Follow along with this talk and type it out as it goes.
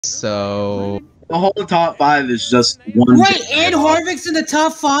So the whole top 5 is just one. Right, and Harvick's in the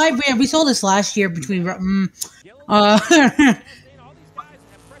top 5. Yeah, we saw this last year between.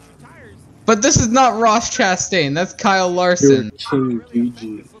 But this is not Ross Chastain. That's Kyle Larson. King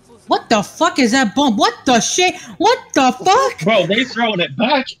GG. What the fuck is that bump? What the shit? What the fuck? Bro, they throwing it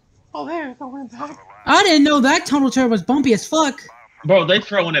back. Oh, they're throwing it back. I didn't know that tunnel turn was bumpy as fuck. Bro, they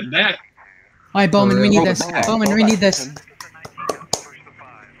throwing it back. All right, Bowman, we need this. Bowman, we need this.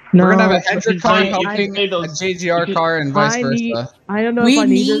 No, we're gonna have a Hendrick car helping a JGR car and vice versa. I don't know if I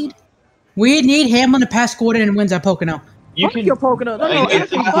need it. We need Hamlin to pass Gordon and wins at Pocono. Fuck your Pocono. No,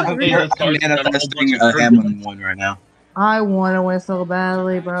 I'm manifesting a Hamlin one right now. I want to win so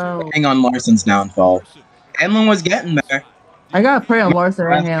badly, bro. Hang on Larson's downfall. Hamlin was getting there. I gotta pray on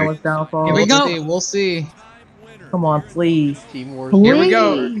Larson and Hamlin's downfall. Here we go. We'll see. Come on, please. Teamwork. Here we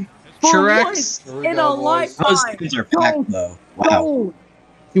go. Truex. In a lifetime. Those things are packed though. Wow.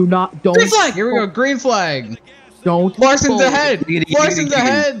 Don't. Green flag. Here we go. Green flag. Don't. Larson's ahead. Larson's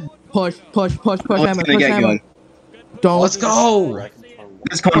ahead. Push, Hamlin. Push Hamlin. Don't. Let's go.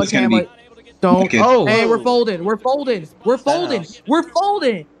 This corner's gonna be. Don't. Okay. Oh. Hey, we're folding. We're folding. We're folding. We're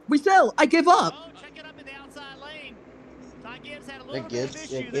folding. We sell. I give up. Gibbs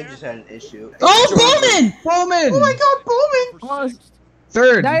just had an issue. Oh, Bowman! Bowman! Oh my God, Bowman!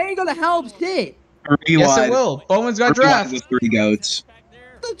 Third. That ain't gonna help shit. Yes, it will. Bowman's got draft. With 3 goats.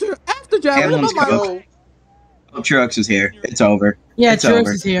 After draft. Hamlin's go. Truex is here. It's over. Yeah, it's Truex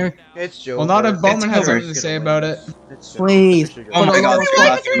over. is here. It's Joe. Well, not if Bowman has something to say about it. Please. Oh my God.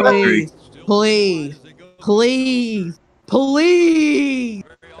 Please.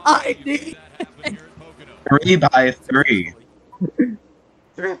 I need 3 by 3.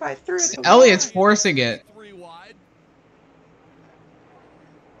 3 by 3. Elliott's forcing it.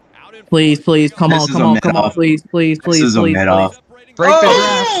 Please, come on, please. This is a mid-off. Break the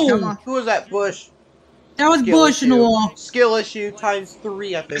draft. Come on. Who was that? Bush. That was Bush in the wall. Skill issue times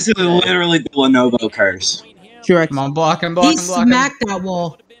 3, I think. This is literally the Lenovo curse. Truex. Come on, block him. He smacked that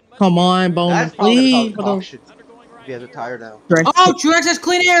wall. Come on, Bowman, please. If he has a tire down. Oh, Truex has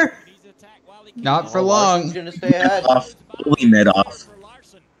clean air. Not for long. He's gonna stay ahead. Fully mid-off.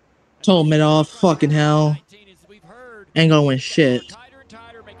 Told mid off. Fucking hell. Ain't gonna win shit.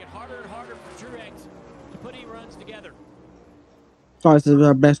 Sorry, this is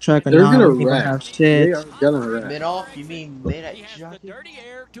our best track. They're gonna wreck. Have shit. They are gonna wreck. Mid off? You mean mid at jockey?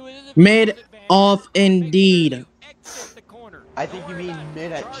 Mid off indeed. I think you mean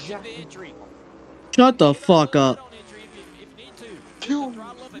mid at jockey. Shut the fuck up.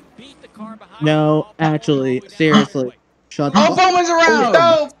 No, actually, seriously. Shut the fuck up. Oh, Bowman's around!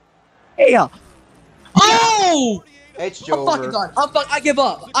 No! Yeah. Oh! It's Joe. I'm fucking done. I give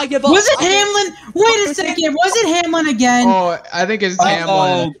up. Was it Hamlin? Wait a second. Was it Hamlin again? Oh, I think it's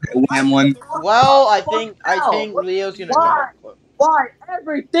Hamlin. Hamlin. Well, I think Leo's gonna. Why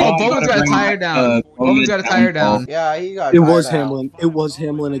everything? Oh, Bowman's got a tire down. Bowman's got a tire down. Yeah, he got. It was Hamlin. It was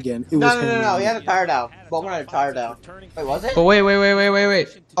Hamlin again. It was Hamlin. No. He had a tire down. Bowman had a tire down. Wait, was it? But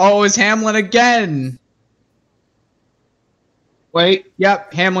wait. Oh, it's Hamlin again. Wait.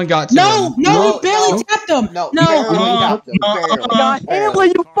 Yep, Hamlin got to him. No, he barely tapped him. No.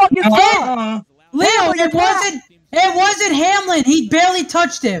 Hamlin, you fucking suck. Leo, it wasn't Hamlin. He barely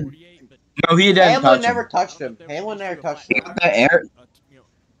touched him. No, he didn't Hamlin touch him. never touched him. Hamlin never touched him. The air.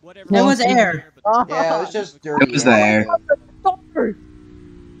 It was air. Yeah, it was just dirty. It was the air.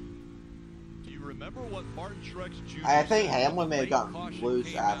 I think Hamlin may have gotten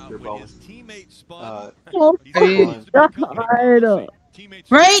loose after Bowman.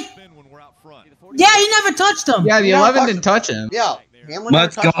 Right? Yeah, he never touched him. Yeah, the 11 didn't touch him. Yeah, Hamlin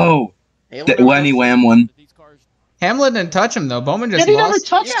Let's go. Lenny Whamlin. Hamlin didn't touch him though. Bowman just He never lost.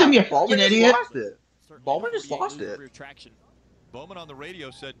 touched him, you Bowman fucking just idiot. lost it. Bowman just lost it. Bowman on the radio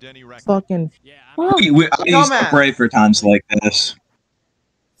said Denny wrecked. Fucking. I used to pray for times like this.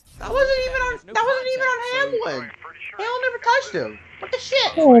 That wasn't even on Hamlin. Hamlin never touched him. What the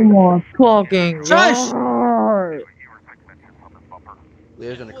shit? Oh my fucking Josh. God.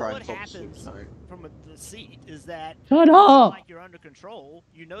 Leo's gonna cry What himself to happens sleep tonight. from the seat is that Shut up. like you're under control,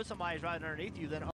 you know somebody's right underneath you, then